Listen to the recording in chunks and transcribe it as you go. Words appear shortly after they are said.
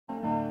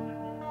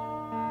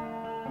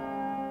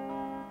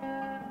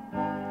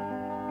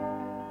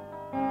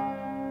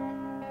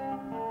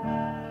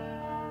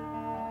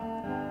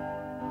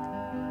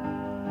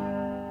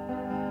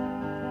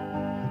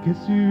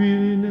Guess you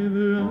really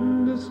never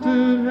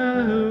understood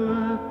how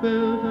I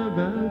felt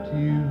about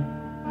you.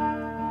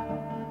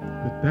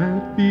 But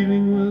that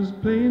feeling was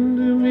plain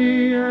to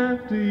me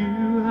after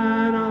you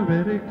had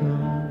already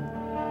gone.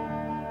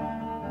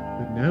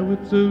 But now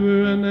it's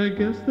over and I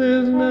guess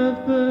there's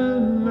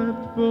nothing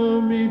left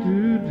for me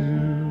to do.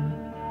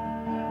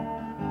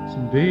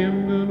 Someday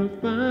I'm gonna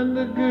find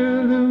a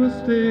girl who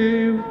will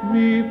stay with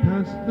me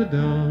past the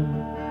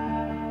dawn.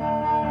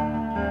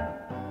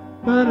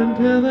 But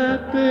until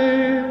that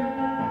day,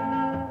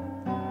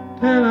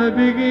 till I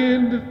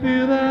begin to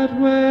feel that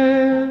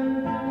way,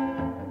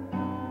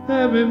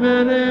 there'll be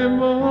many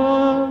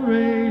more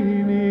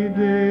rainy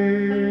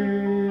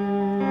days.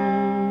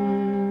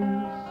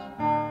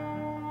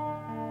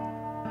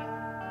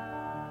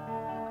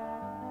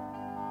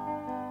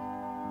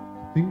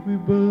 I think we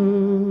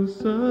both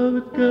saw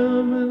it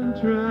coming and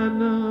tried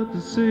not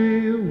to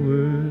say a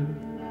word.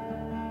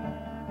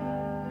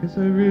 Guess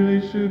I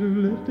really should have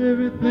left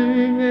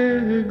everything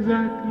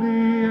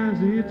exactly as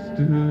it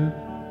stood.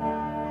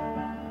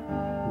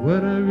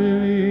 What I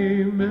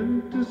really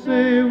meant to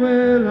say,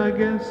 well, I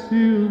guess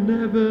you'll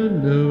never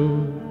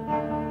know.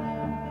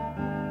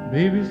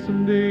 Maybe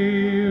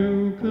someday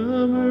you'll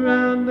come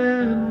around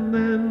and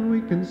then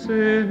we can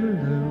say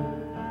hello.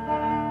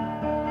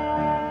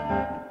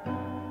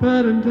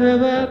 But until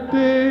that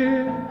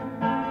day,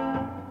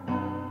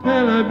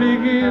 till I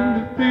begin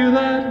to feel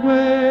that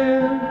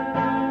way,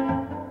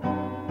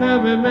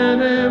 there'll be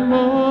many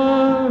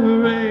more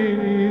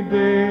rainy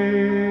days.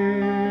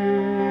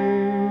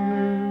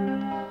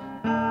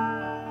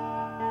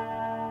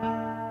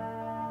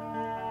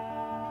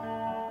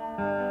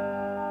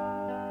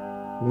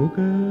 Woke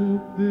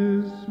up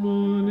this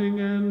morning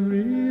and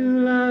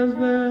realized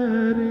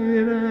that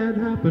it had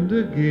happened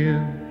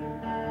again.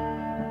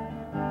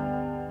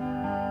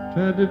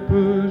 Tried to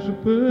push a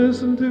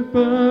person too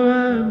far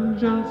and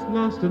just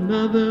lost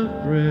another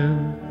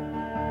friend.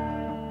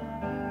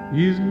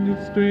 Isn't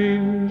it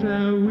strange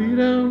how we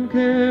don't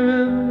care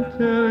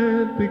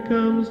until it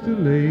becomes too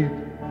late?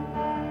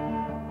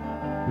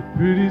 But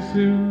pretty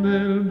soon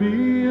there'll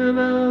be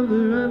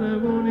another and I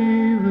won't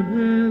even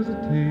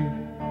hesitate.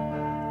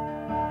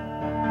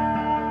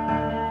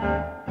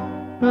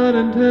 But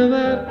until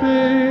that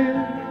day,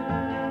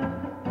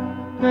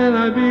 till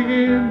I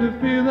begin to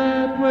feel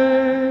that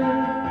way,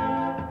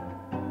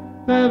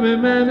 there'll be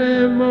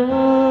many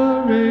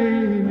more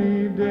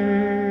rainy days.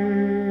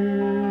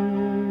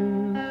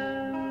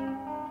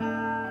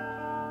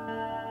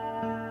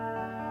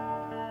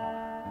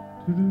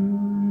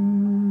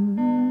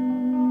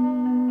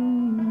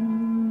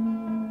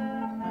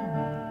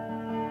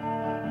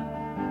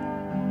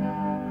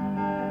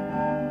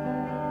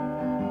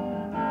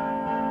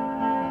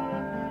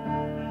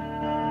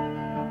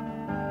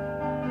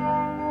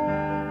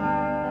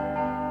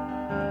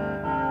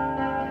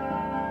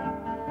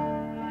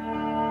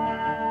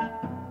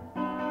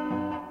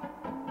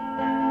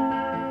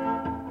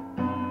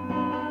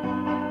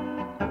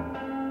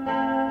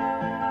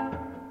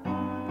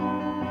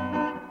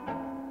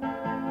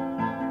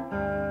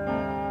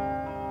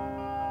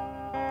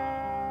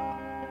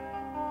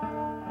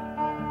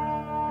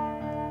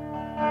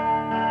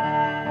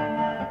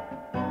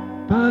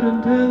 But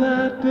until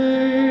that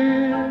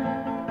day,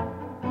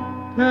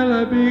 till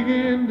I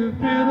begin to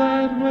feel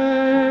that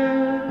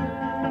way,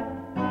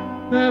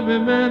 there'll be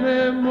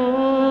many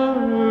more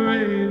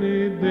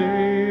rainy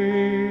days.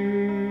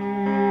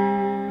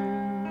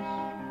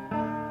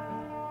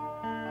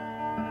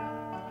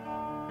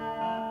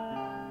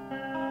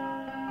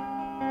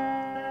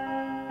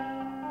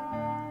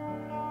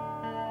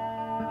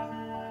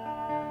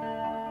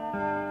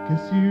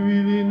 Guess you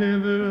really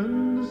never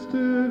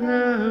understood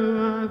how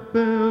I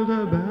felt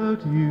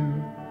about you.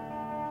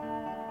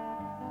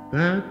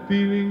 That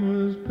feeling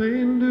was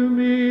plain to me